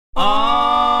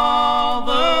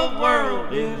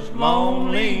world is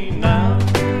lonely now.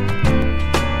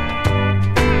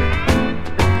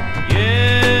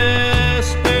 Yesterday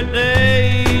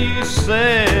you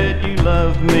said you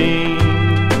loved me.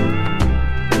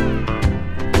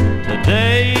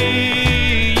 Today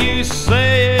you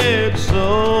say it's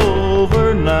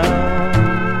over now.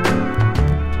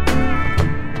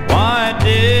 Why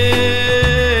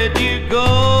did you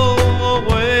go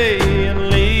away and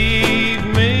leave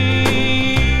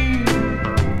me?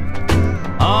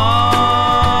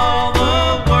 All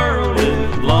the world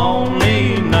is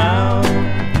lonely now.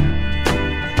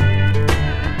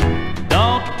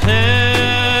 Don't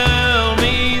tell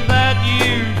me that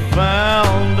you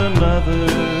found another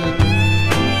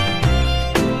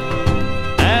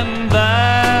and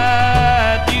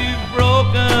that you've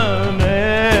broken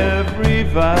every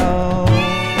vow.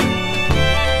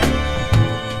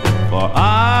 For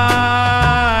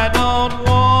I don't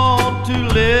want to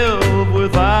live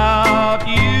without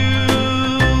you.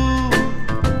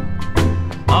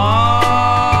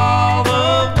 All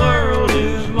the world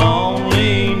is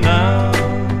lonely now.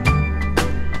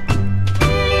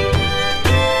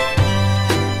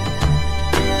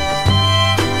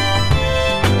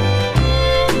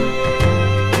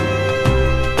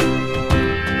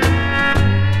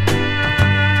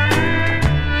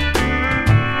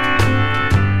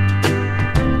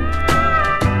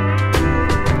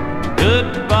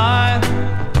 Goodbye,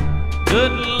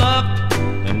 good luck,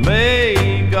 and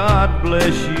may God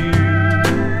bless you.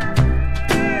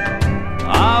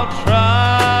 I'll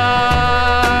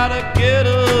try to get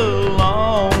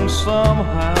along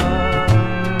somehow.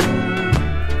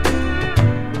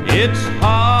 It's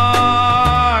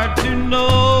hard to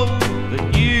know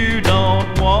that you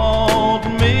don't want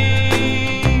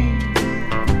me.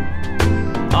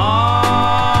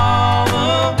 All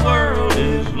the world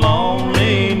is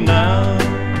lonely now.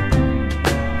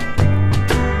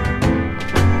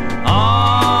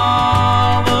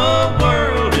 All the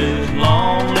world is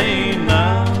lonely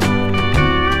now.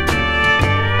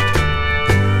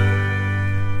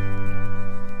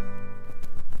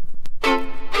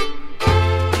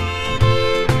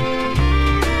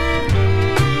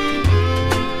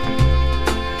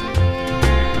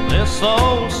 This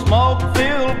old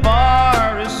smoke-filled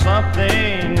bar is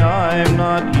something I'm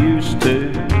not used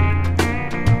to.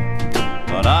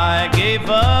 But I gave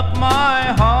up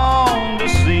my home to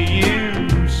see you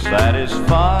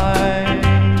satisfied.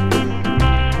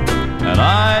 And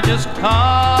I just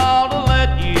called to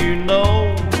let you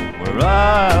know where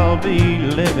I'll be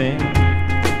living.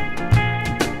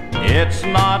 It's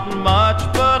not much,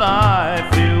 but I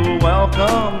feel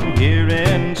welcome here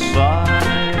inside.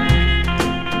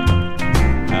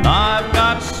 And I've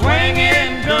got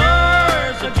swinging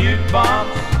doors, a jukebox,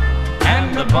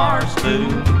 and a bar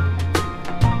stool.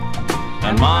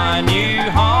 And my new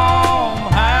home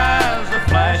has a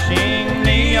flashing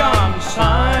neon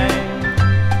sign.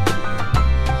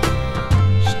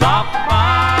 Stop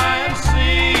by and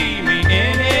see me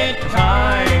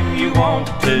anytime you want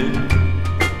to,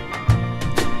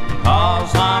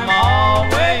 'cause I'm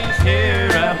always here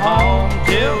at home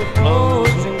till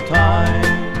closing time.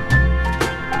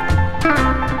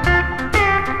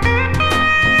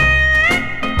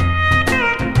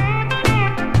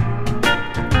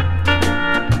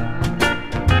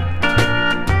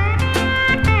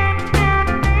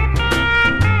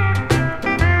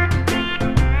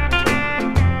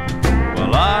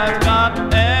 Well, I've got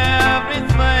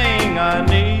everything I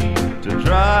need to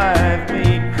drive me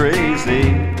crazy,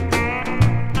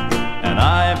 and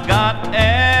I've got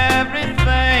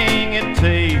everything it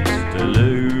takes to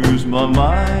lose my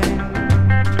mind.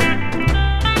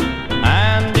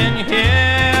 And in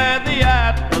here the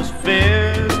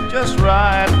atmosphere's just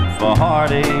right for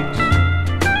heartaches.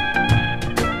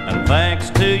 And thanks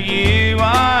to you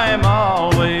I'm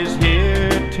always here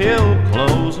till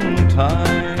closing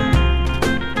time.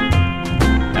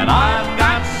 And I've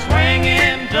got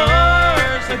swinging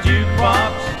doors, a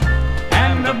jukebox,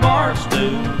 and a bar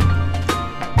stool.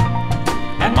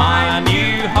 And my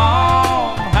new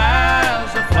home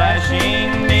has a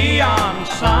flashing neon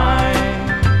sign.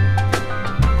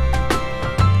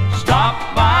 Stop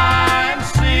by and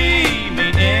see me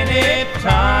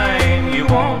anytime you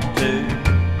want to,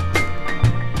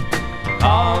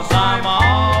 'cause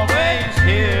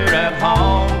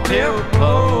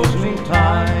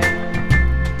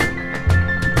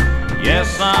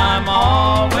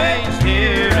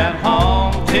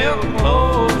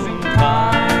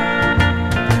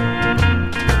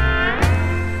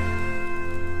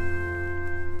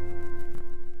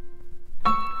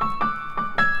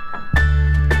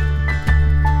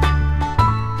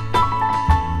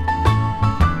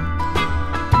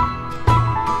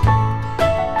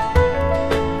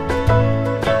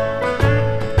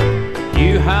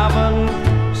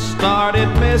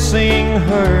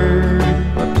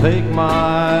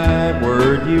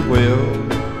word you will.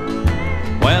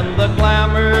 When the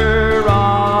glamour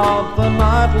of the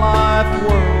nightlife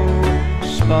world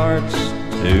starts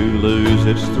to lose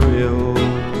its thrill,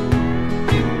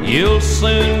 you'll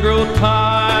soon grow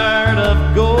tired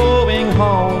of going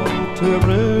home to a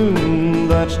room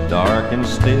that's dark and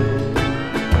still.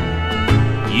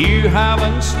 You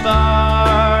haven't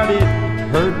started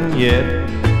hurting yet,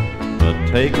 but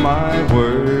take my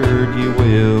word you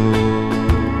will.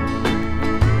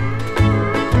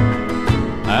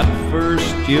 At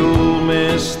first you'll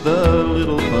miss the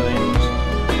little things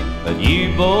that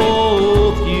you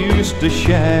both used to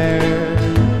share.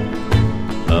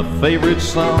 A favorite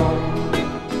song,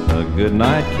 a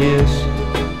goodnight kiss,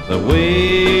 the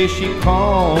way she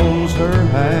combs her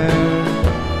hair.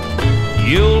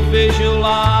 You'll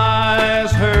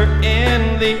visualize her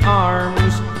in the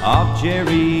arms of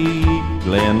Jerry,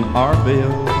 Glenn, or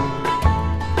Bill.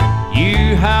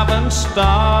 You haven't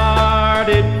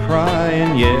started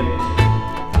crying yet,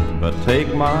 but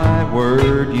take my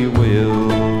word you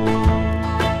will.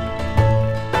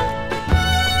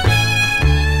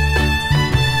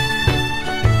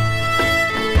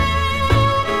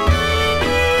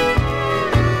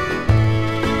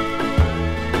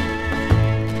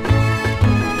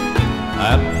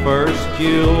 At first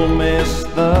you'll miss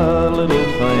the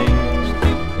little things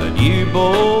that you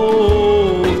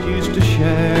both used to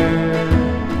share.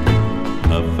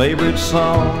 A favorite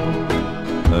song,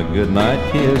 a goodnight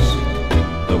kiss,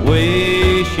 the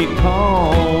way she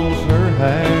combs her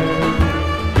hair.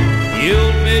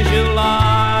 You'll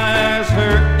visualize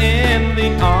her in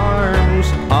the arms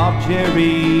of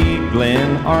Jerry,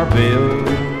 Glenn, or Bill.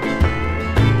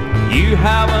 You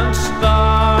haven't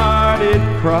started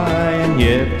crying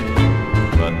yet,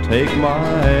 but take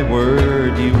my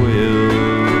word you will.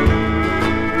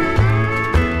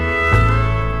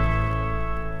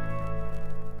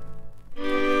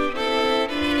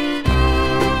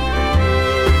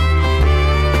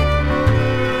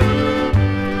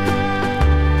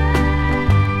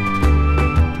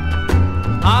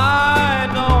 I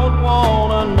don't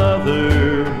want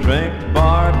another drink,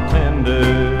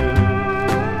 bartender,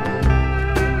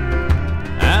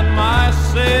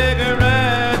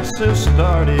 cigarettes have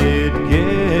started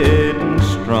getting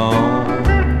strong,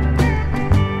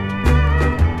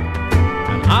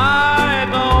 and I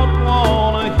don't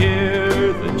want to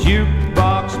hear the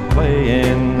jukebox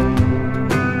playing.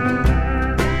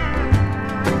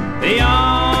 The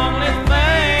only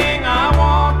thing I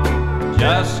want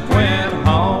just went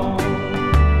home.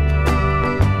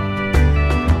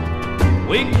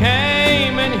 We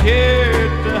came in here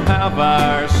to have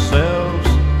ourselves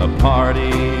a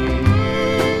party.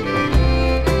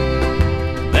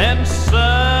 Then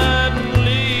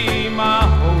suddenly my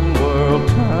whole world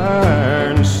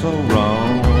turned so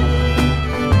wrong.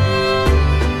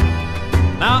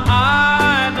 Now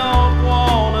I don't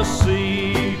want to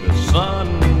see the sun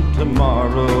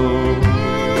tomorrow.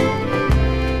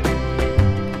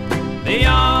 The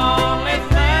only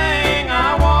thing I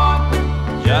want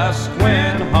just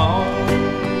went home.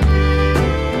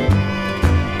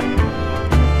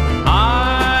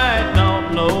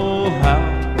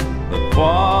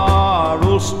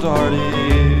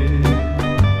 Started.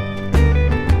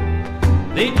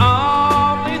 The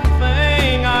only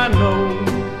thing I know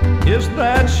is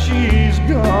that she's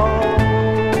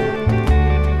gone,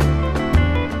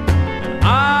 and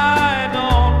I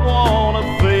don't want to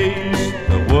face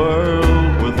the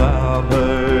world without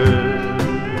her.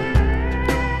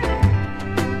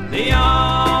 The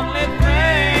only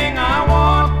thing I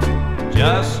want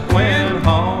just went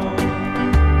home.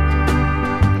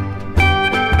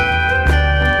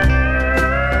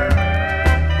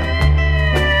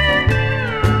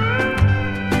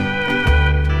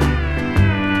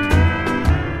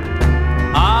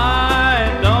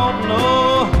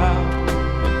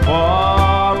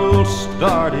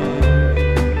 Started.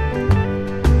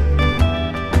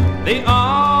 The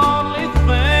only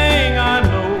thing I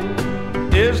know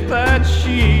is that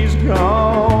she's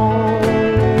gone,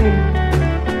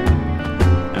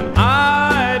 and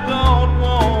I don't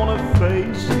want to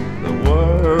face the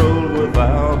world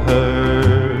without her.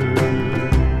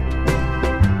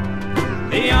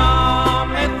 The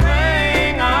only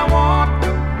thing I want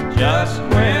just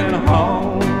went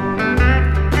home.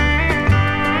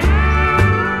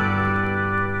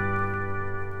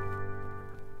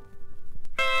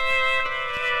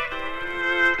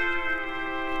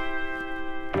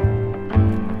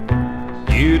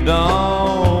 You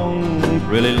don't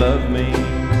really love me,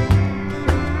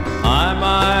 I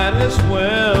might as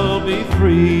well be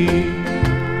free.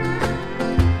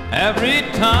 Every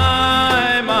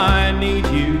time I need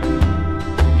you,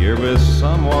 you're with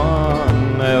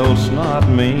someone else, not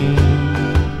me.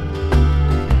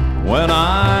 When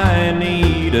I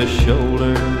need a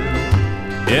shoulder,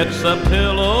 it's a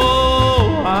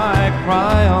pillow I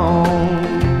cry on.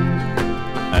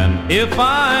 And if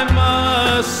I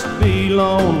must be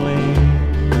lonely,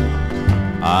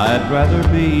 I'd rather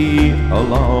be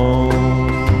alone.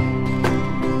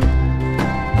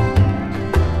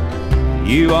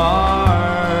 You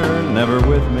are never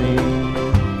with me,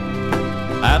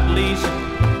 at least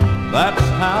that's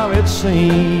how it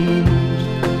seems.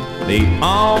 The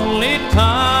only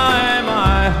time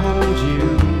I hold you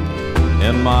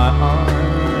in my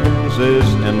arms is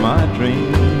in my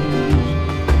dreams.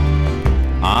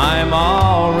 I'm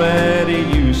already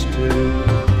used to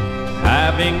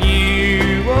having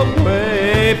you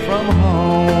away from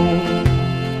home.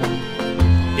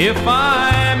 If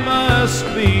I must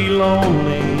be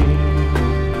lonely,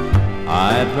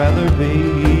 I'd rather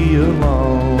be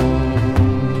alone.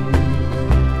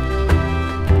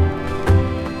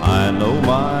 I know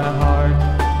my heart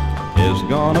is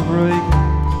gonna break,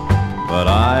 but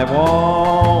I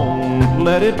won't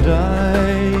let it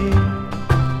die.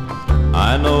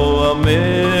 I know a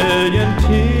million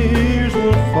tears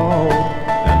will fall,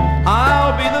 and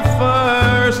I'll be the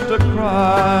first to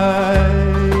cry.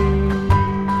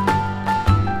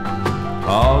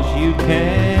 'Cause you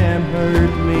can't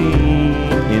hurt me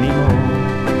anymore.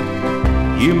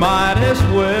 You might as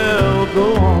well go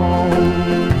on.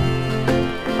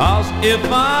 'Cause if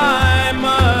I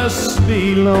must be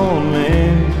lonely,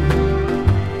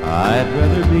 I'd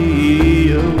rather be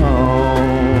alone.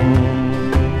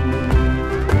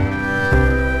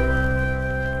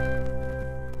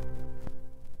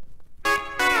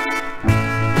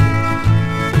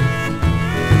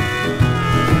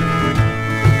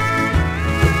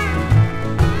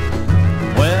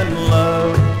 When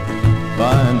love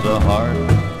finds a heart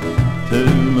to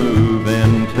move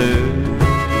into,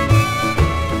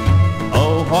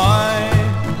 oh, why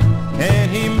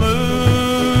can't he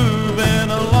move in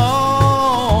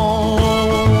alone?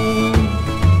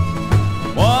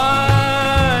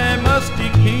 Why must he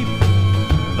keep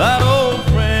that old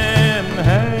friend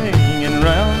hanging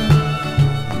round,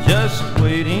 just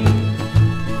waiting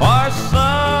for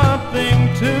something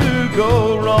to go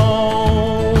wrong?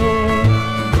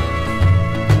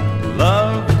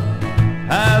 Love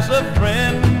has a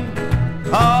friend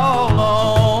called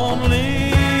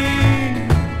lonely,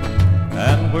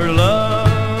 and where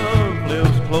love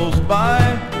lives close by,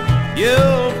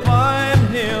 you'll find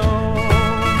him.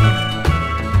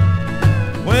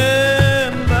 When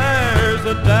there's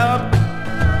a doubt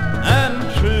and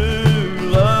true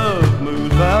love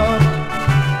moves out,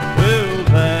 well,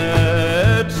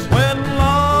 that's when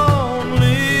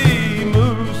lonely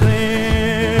moves in.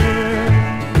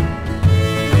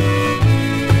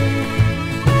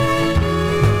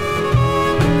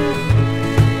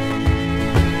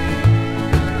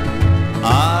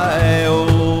 I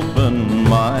open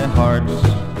my heart's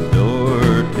door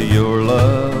to your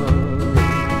love.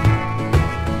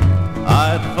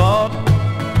 I thought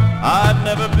I'd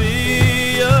never be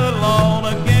alone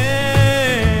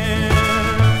again.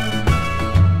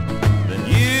 Then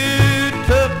you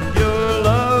took your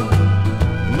love,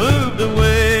 moved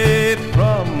away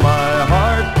from my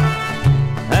heart,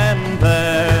 and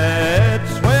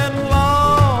that's when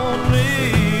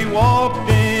lonely walked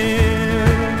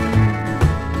in.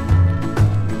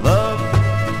 Love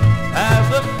has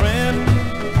a friend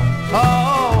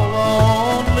called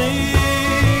lonely,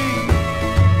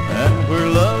 and where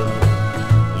love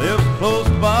lives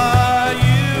close by,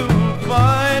 you'll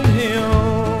find him.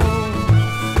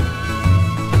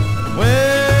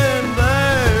 When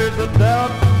there's a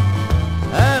doubt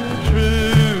and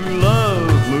true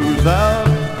love moves out,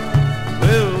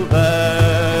 well,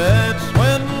 that's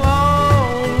when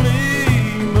lonely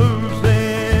moves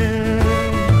in.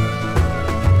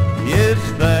 Yes,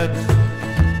 that's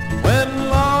when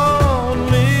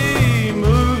lonely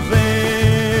moves in.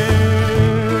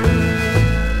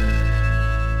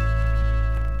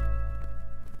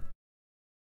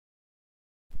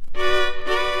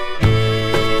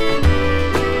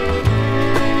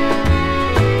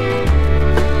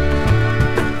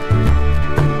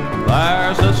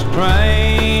 There's a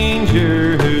stranger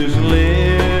who's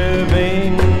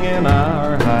living in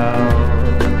our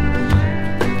house,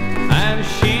 and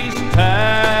she's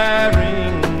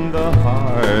tearing the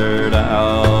heart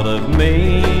out of me.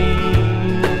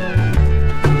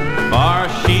 For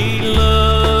she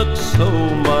looks so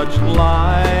much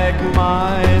like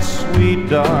my sweet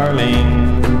darling,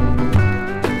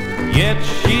 yet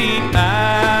she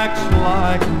acts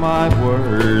like my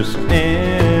worst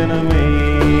enemy.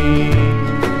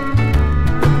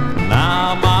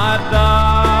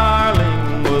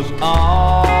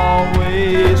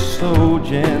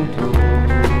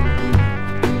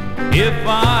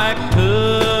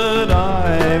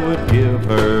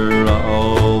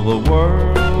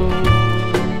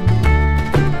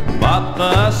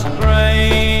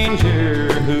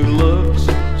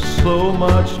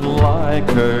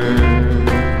 like her,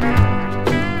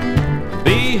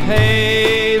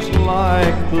 behaves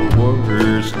like the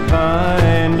worst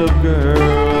kind of girl.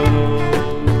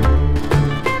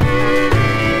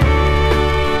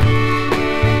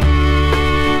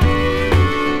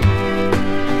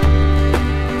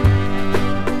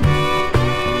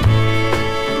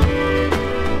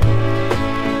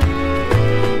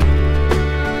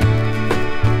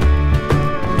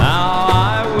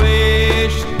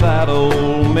 That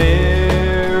old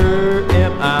mirror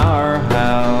in our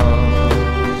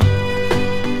house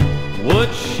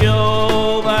would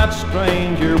show that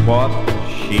stranger what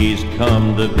she's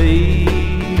come to be.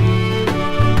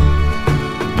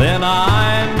 Then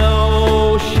I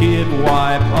know she'd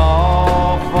wipe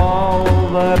off all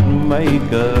that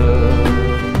makeup,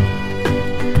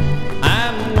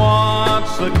 and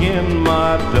once again,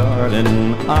 my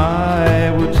darling,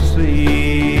 I would see.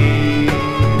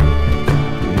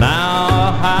 Now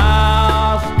a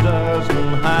house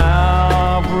doesn't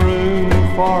have room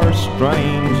for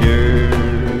strangers,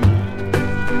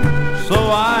 so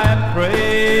I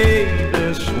pray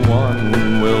this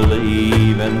one will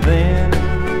leave, and then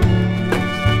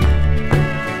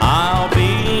I'll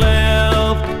be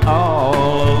left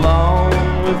all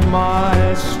alone with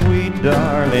my sweet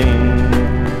darling,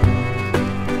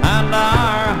 and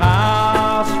our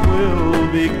house will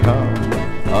become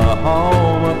a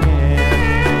home again.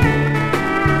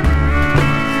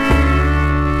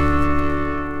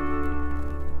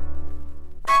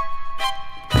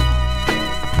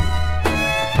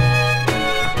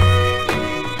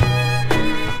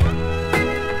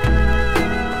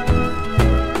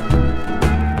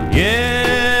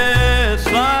 Yes,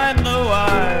 I know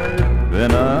I've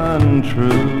been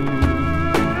untrue,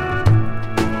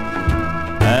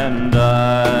 and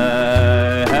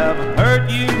I have hurt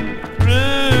you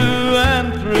through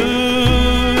and through,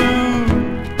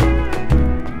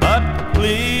 but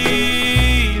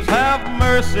please have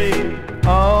mercy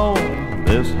on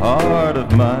this heart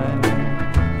of mine.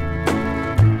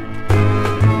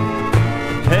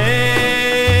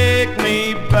 Take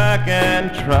me back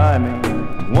and try me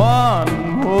one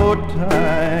more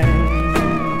time.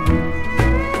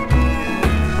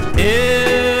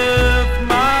 If,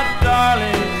 my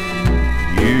darling,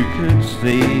 you could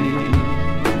see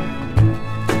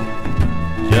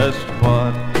just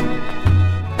what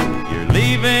your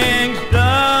leaving's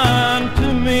done to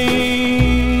me,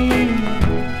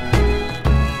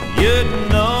 you'd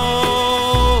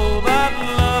know that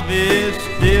love is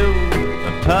still a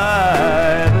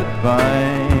tie that binds.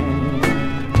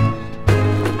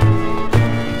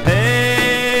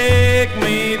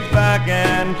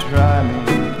 And try me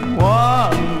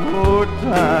one more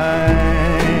time.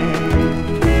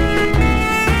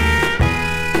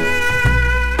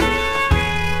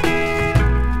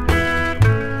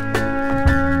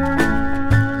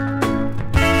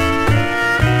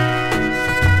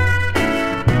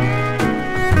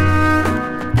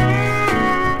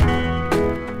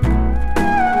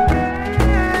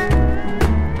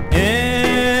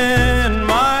 In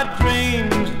my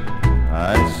dreams I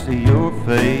see your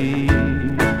face.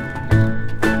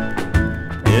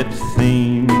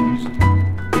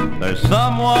 There's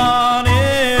someone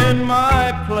in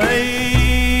my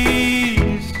place,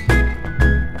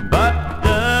 but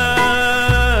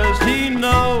does he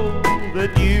know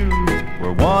that you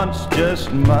were once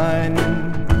just mine?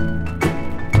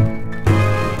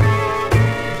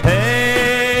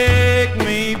 Take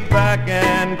me back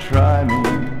and try me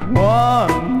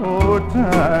one more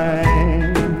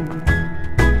time.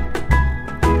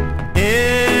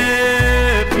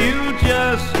 If you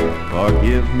just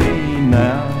forgive me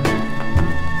now,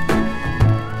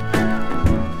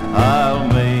 I'll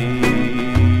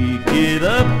make it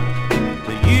up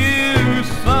to you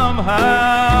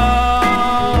somehow.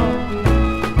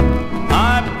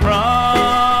 I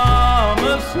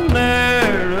promise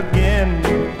ne'er again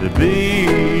to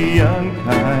be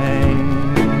unkind.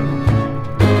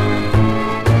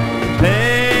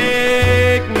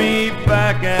 Take me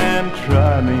back and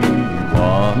try me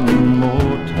one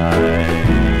more time.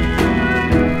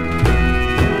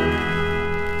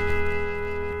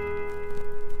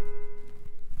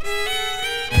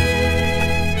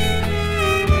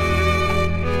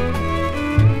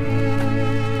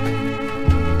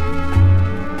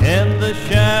 In the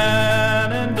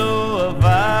Shenandoah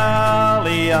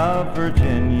Valley of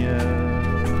Virginia,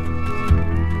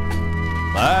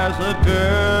 there's a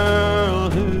girl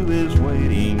who is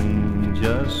waiting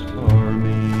just for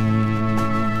me.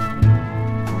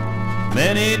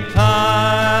 Many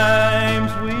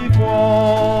times we've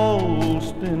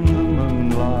waltzed in the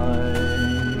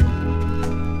moonlight,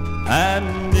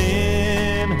 and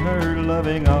in her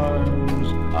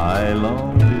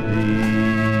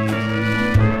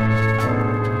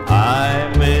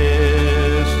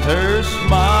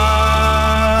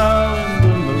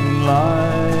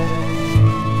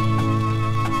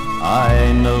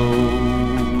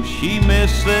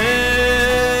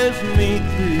misses me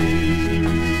too.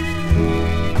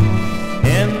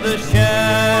 In the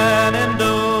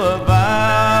Shenandoah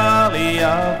Valley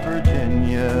of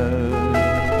Virginia,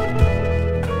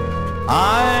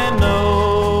 I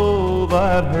know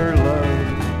that her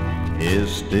love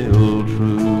is still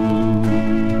true.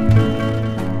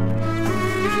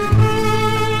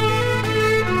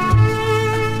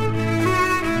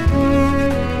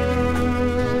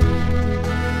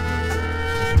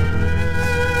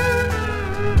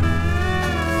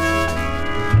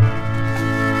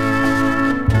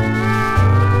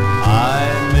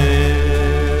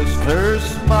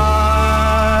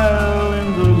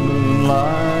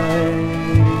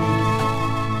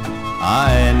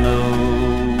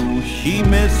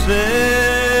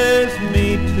 Misses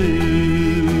me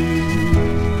too.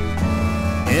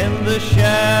 In the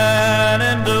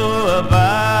Shenandoah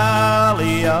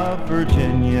Valley of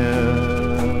Virginia,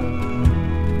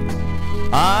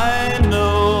 I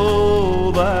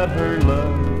know that her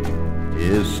love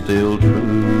is still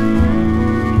true.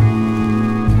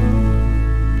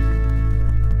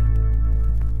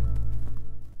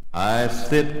 I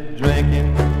sit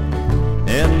drinking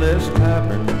in this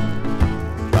tavern,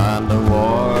 trying to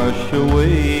wash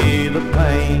away the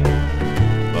pain,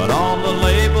 but on the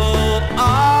label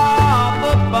of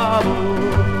the bottle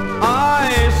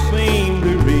I seem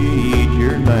to read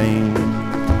your name.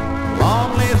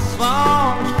 Lonely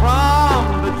songs from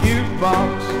the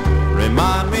jukebox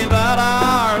remind me that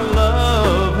our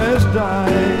love has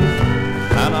died,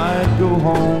 and I'd go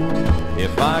home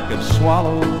if I could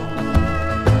swallow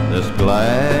this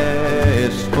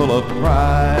glass full of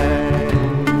pride.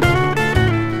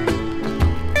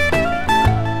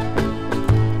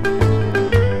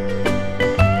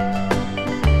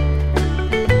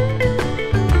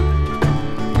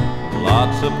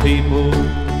 Lots of people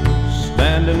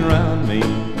standing around me.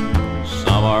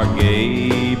 Some are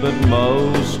gay, but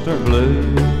most are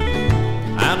blue.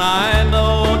 And I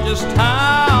know just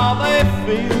how they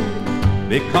feel,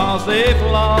 because they've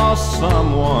lost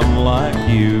someone like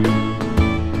you.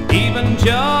 Even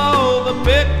Joe, the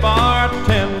big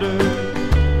bartender,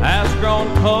 has grown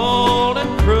cold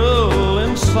and cruel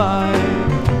inside,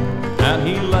 and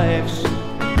he laughs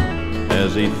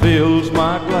as he fills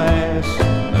my glass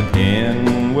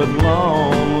again with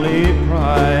lonely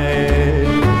pride.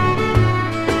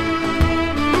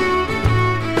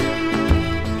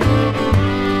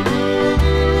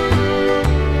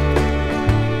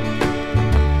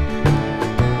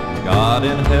 God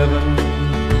in heaven,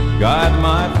 guide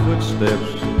my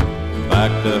footsteps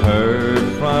back to her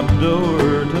front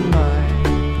door tonight.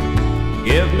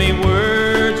 Give me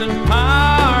words and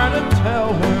power to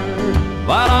tell her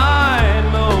that I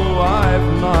know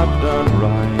I've not done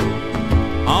right.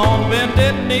 On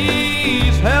bended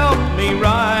knees, help me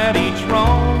right each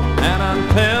wrong, and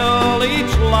until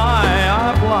each lie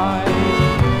I've lied.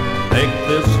 Take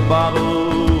this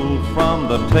bottle from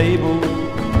the table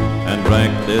and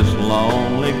drink this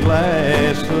lonely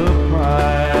glass of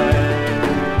pride.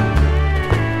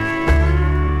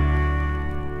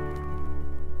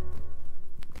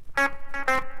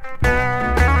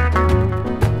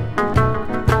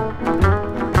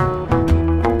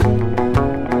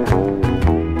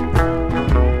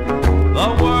 The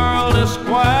world is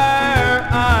square,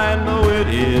 I know it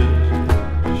is.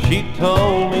 She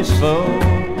told me so.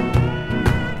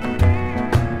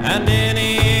 And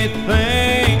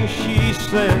anything she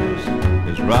says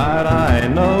is right, I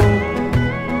know.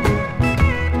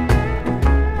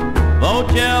 Though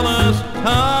jealous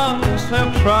tongues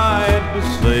have tried to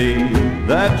say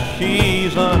that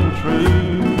she's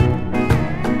untrue,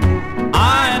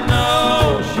 I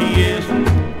know she isn't,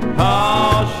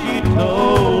 'cause she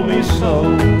told me so.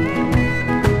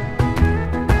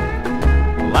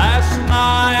 Last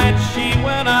night she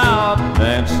went out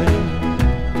dancing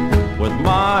with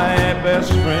my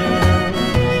best friend,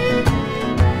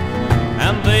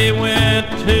 and they went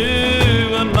to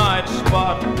a night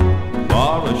spot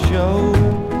for a show.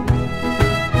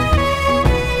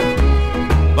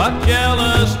 But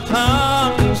jealous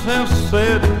tongues have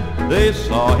said they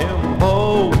saw him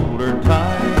hold her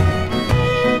tight.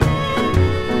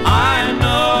 I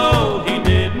know he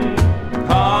didn't,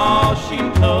 'cause she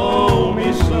told me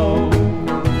so.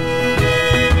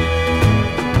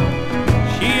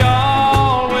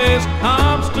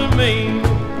 Comes to me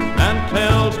and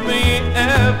tells me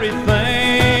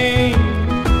everything.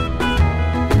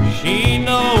 She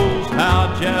knows how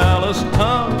jealous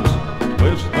tongues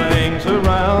twist things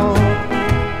around.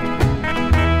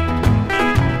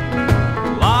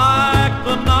 Like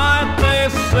the night they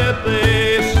say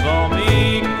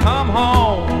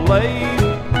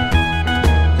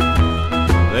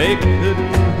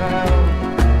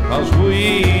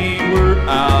were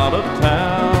out of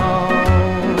town.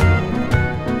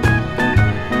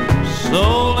 So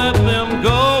let them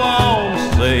go on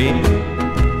saying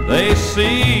they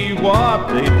see what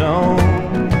they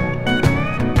don't.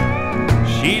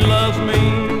 She loves me,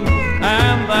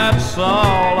 and that's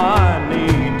all I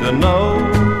need to know.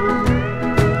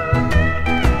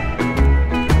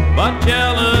 But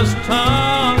jealous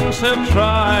tongues have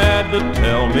tried to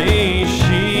tell me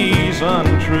she's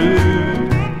untrue.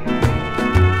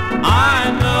 I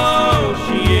know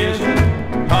she isn't,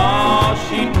 'cause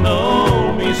she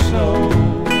told me so.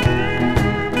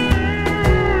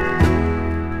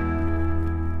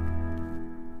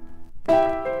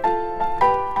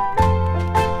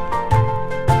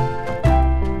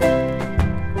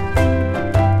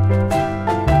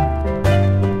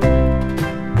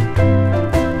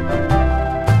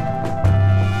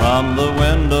 From the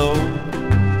window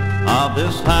of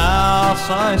this house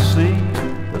I see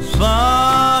the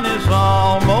sun is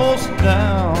almost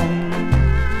down.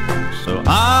 So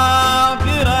I'll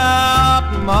get out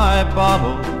my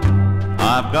bottle,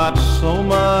 I've got so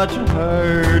much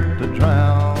hurt to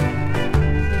drown.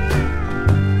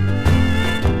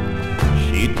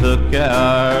 She took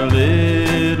our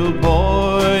little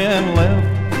boy and left,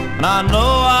 and I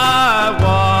know I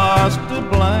was to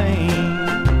blame.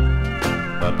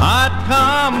 But I'd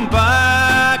come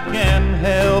back and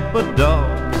help a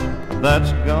dog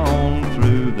that's gone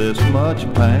through this much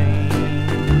pain.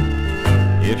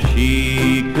 If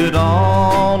she could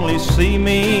only see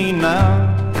me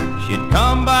now, she'd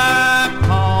come back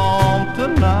home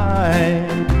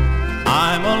tonight.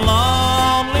 I'm a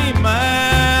lonely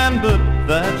man, but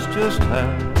that's just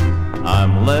how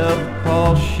I'm left,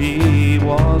 'cause she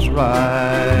was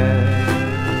right.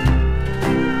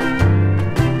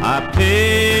 I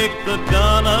picked the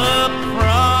gun up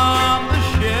from the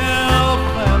shelf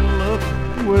and looked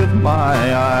with my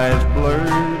eyes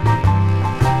blurred.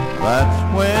 That's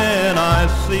when I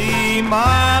see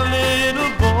my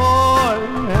little boy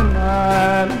and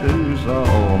I lose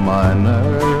all my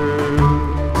nerve.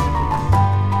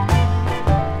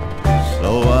 So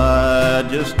I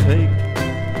just take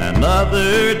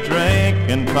another drink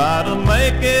and try to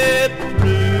make it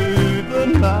through the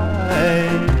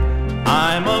night.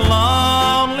 I'm a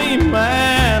lonely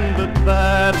man, but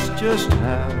that's just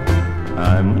how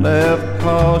I'm left,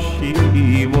 'cause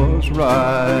she was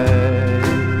right.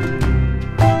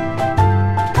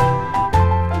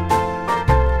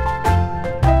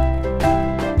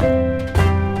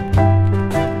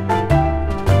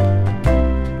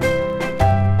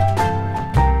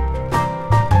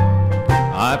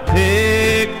 I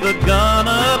picked the gun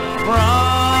up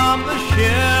from the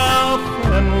shelf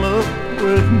and looked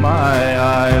with my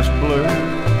eyes blurred.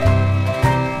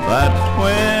 That's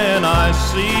when I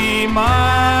see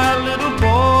my little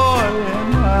boy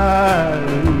and I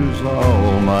lose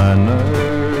all my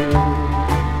nerve.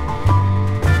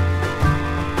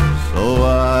 So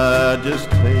I just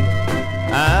take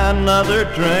another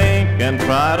drink and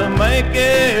try to make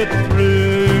it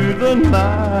through the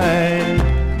night.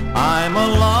 I'm a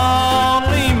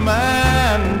lonely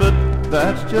man, but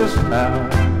that's just how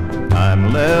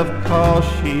I'm left, 'cause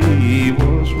she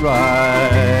was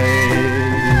right.